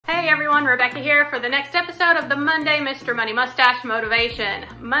everyone, Rebecca here for the next episode of the Monday Mr. Money Mustache Motivation.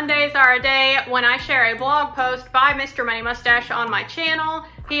 Mondays are a day when I share a blog post by Mr. Money Mustache on my channel.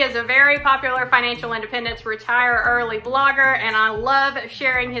 He is a very popular financial independence retire early blogger, and I love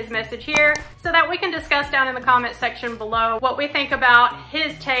sharing his message here so that we can discuss down in the comment section below what we think about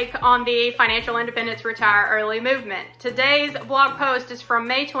his take on the financial independence retire early movement. Today's blog post is from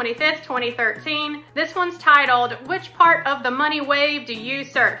May 25th, 2013. This one's titled, "Which part of the money wave do you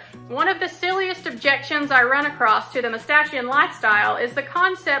surf?" One of the silliest objections I run across to the Mustachian lifestyle is the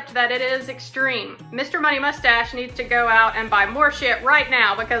concept that it is extreme. Mr. Money Mustache needs to go out and buy more shit right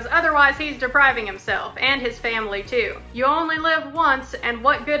now because otherwise he's depriving himself and his family too. You only live once, and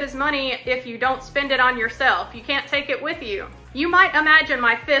what good is money if you don't spend it on yourself? You can't take it with you. You might imagine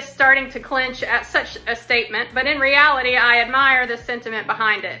my fist starting to clench at such a statement, but in reality, I admire the sentiment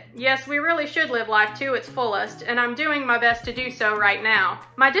behind it. Yes, we really should live life to its fullest, and I'm doing my best to do so right now.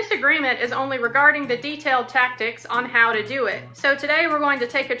 My disagreement is only regarding the detailed tactics on how to do it. So today we're going to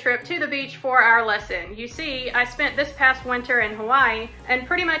take a trip to the beach for our lesson. You see, I spent this past winter in Hawaii, and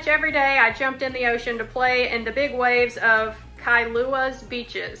pretty much every day I jumped in the ocean to play in the big waves of Kailua's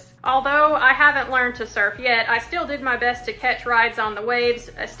beaches. Although I haven't learned to surf yet, I still did my best to catch rides on the waves,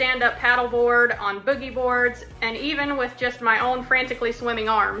 a stand-up paddleboard, on boogie boards, and even with just my own frantically swimming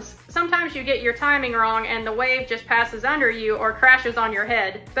arms. Sometimes you get your timing wrong and the wave just passes under you or crashes on your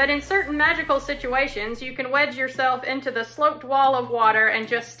head. But in certain magical situations, you can wedge yourself into the sloped wall of water and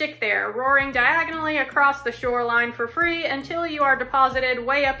just stick there, roaring diagonally across the shoreline for free until you are deposited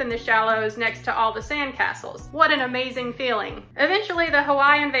way up in the shallows next to all the sandcastles. What an amazing feeling. Eventually, the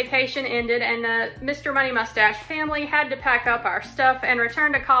Hawaiian vacation ended and the Mr. Money Mustache family had to pack up our stuff and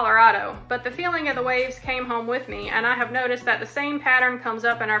return to Colorado. But the feeling of the waves came home with me, and I have noticed that the same pattern comes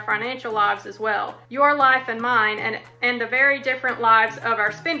up in our financial lives as well. Your life and mine, and the very different lives of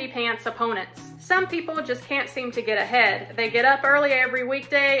our spendy pants opponents. Some people just can't seem to get ahead. They get up early every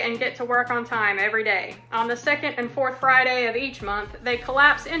weekday and get to work on time every day. On the second and fourth Friday of each month, they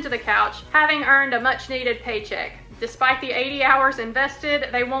collapse into the couch, having earned a much-needed paycheck. Despite the 80 hours invested,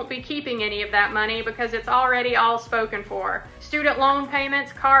 they won't be keeping any of that money because it's already all spoken for. Student loan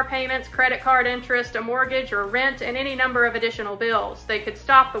payments, car payments, credit card interest, a mortgage or rent, and any number of additional bills. They could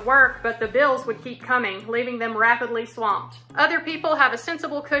stop the work, but the bills would keep coming, leaving them rapidly swamped. Other people have a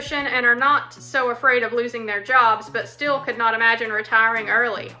sensible cushion and are not so afraid of losing their jobs, but still could not imagine retiring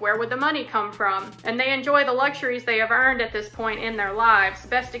early. Where would the money come from? And they enjoy the luxuries they have earned at this point in their lives.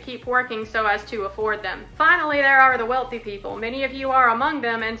 Best to keep working so as to afford them. Finally, there are the wealthy people. Many of you are among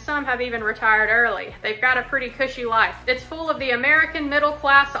them, and some have even retired early. They've got a pretty cushy life. It's full of the American middle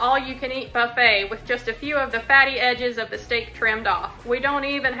class all-you-can-eat buffet with just a few of the fatty edges of the steak trimmed off. We don't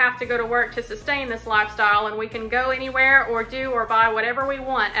even have to go to work to sustain this lifestyle, and we can go anywhere or do or buy whatever we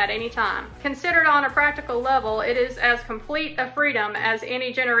want at any time. Considered on a practical level, it is as complete a freedom as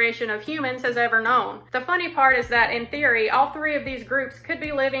any generation of humans has ever known. The funny part is that in theory, all three of these groups could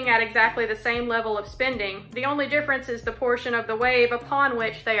be living at exactly the same level of spending. The only difference is the portion of the wave upon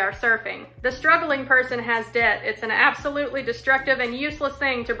which they are surfing. The struggling person has debt. It's an absolutely destructive and useless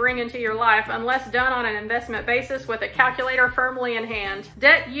thing to bring into your life unless done on an investment basis with a calculator firmly in hand.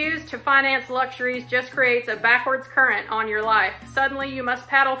 Debt used to finance luxuries just creates a backwards current on your life. Suddenly you must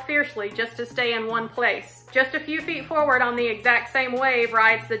paddle fiercely just to stay in one place. Just a few feet forward on the exact same wave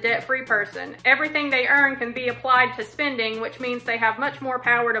rides the debt-free person. Everything they earn can be applied to spending, which means they have much more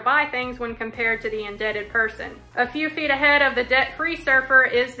power to buy things when compared to the indebted person. A few feet ahead of the debt-free surfer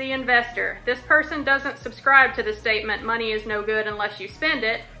is the investor. This person doesn't subscribe to the statement, money is no good unless you spend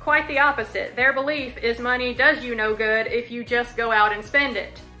it. Quite the opposite. Their belief is money does you no good if you just go out and spend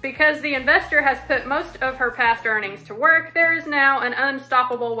it. Because the investor has put most of her past earnings to work, there is now an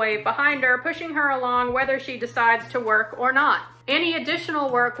unstoppable wave behind her, pushing her along whether she decides to work or not. Any additional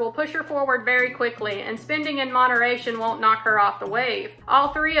work will push her forward very quickly, and spending in moderation won't knock her off the wave.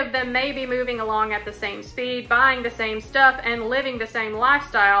 All three of them may be moving along at the same speed, buying the same stuff, and living the same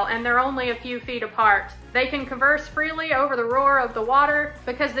lifestyle, and they're only a few feet apart. They can converse freely over the roar of the water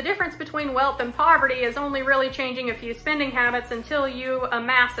because the difference between wealth and poverty is only really changing a few spending habits until you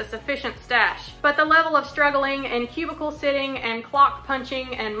amass a sufficient stash. But the level of struggling and cubicle sitting and clock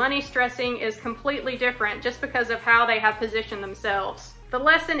punching and money stressing is completely different just because of how they have positioned themselves. The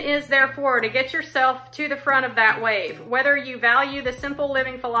lesson is therefore to get yourself to the front of that wave. Whether you value the simple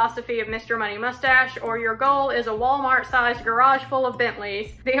living philosophy of Mr. Money Mustache or your goal is a Walmart-sized garage full of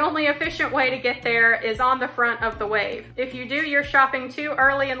Bentleys, the only efficient way to get there is on the front of the wave. If you do your shopping too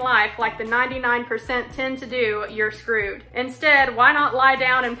early in life, like the 99% tend to do, you're screwed. Instead, why not lie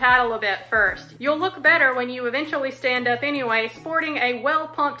down and paddle a bit first? You'll look better when you eventually stand up anyway, sporting a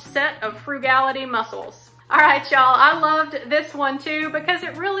well-pumped set of frugality muscles. All right, y'all, I loved this one too because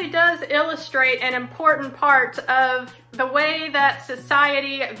it really does illustrate an important part of the way that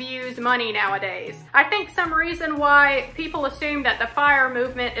society views money nowadays. I think some reason why people assume that the FIRE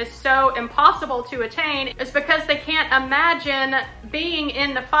movement is so impossible to attain is because they can't imagine being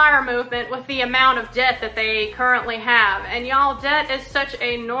in the FIRE movement with the amount of debt that they currently have. And y'all, debt is such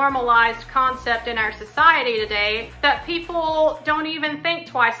a normalized concept in our society today that people don't even think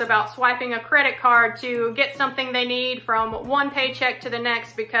twice about swiping a credit card to get something they need from one paycheck to the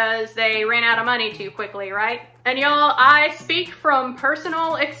next because they ran out of money too quickly, right? And y'all, I speak from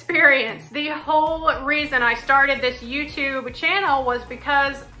personal experience. The whole reason I started this YouTube channel was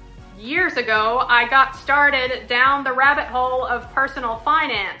because years ago, I got started down the rabbit hole of personal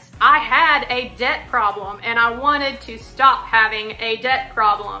finance. I had a debt problem and I wanted to stop having a debt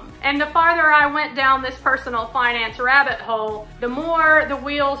problem. And the farther I went down this personal finance rabbit hole, the more the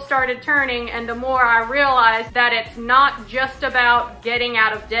wheels started turning and the more I realized that it's not just about getting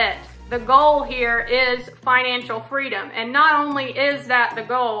out of debt. The goal here is financial freedom. And not only is that the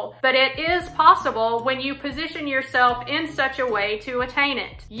goal, but it is possible when you position yourself in such a way to attain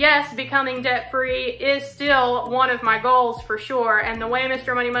it. Yes, becoming debt-free is still one of my goals for sure. And the way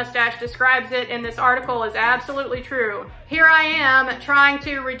Mr. Money Mustache describes it in this article is absolutely true. Here I am trying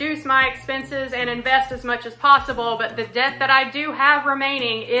to reduce my expenses and invest as much as possible, but the debt that I do have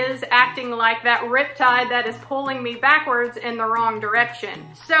remaining is acting like that riptide that is pulling me backwards in the wrong direction.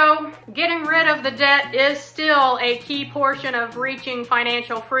 So, getting rid of the debt is still a key portion of reaching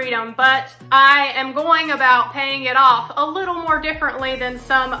financial freedom, but I am going about paying it off a little more differently than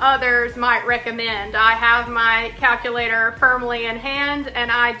some others might recommend. I have my calculator firmly in hand,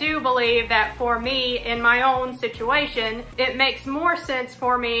 and I do believe that for me, in my own situation, it makes more sense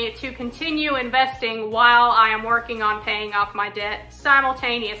for me to continue investing while I am working on paying off my debt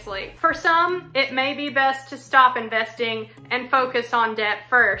simultaneously. For some, it may be best to stop investing and focus on debt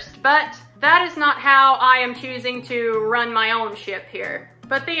first, but that is not how I am choosing to run my own ship here.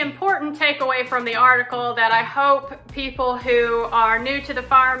 But the important takeaway from the article that I hope people who are new to the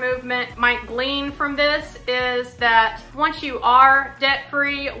FIRE movement might glean from this is that once you are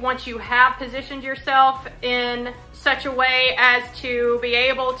debt-free, once you have positioned yourself in such a way as to be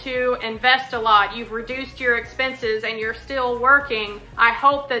able to invest a lot, you've reduced your expenses and you're still working, I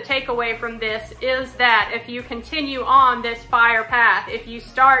hope the takeaway from this is that if you continue on this FIRE path, if you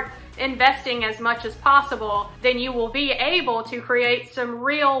start investing as much as possible, then you will be able to create some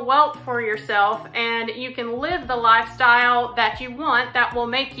real wealth for yourself and you can live the lifestyle that you want that will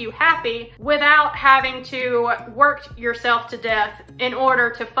make you happy without having to work yourself to death in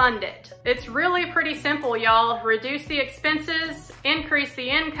order to fund it. It's really pretty simple, y'all. Reduce the expenses, increase the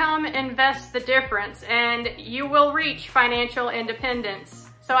income, invest the difference, and you will reach financial independence.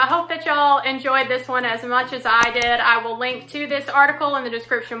 So I hope that y'all enjoyed this one as much as I did. I will link to this article in the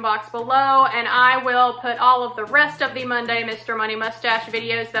description box below, and I will put all of the rest of the Monday Mr. Money Mustache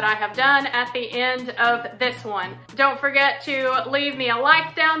videos that I have done at the end of this one. Don't forget to leave me a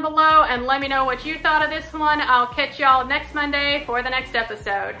like down below and let me know what you thought of this one. I'll catch y'all next Monday for the next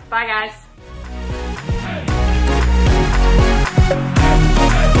episode. Bye, guys.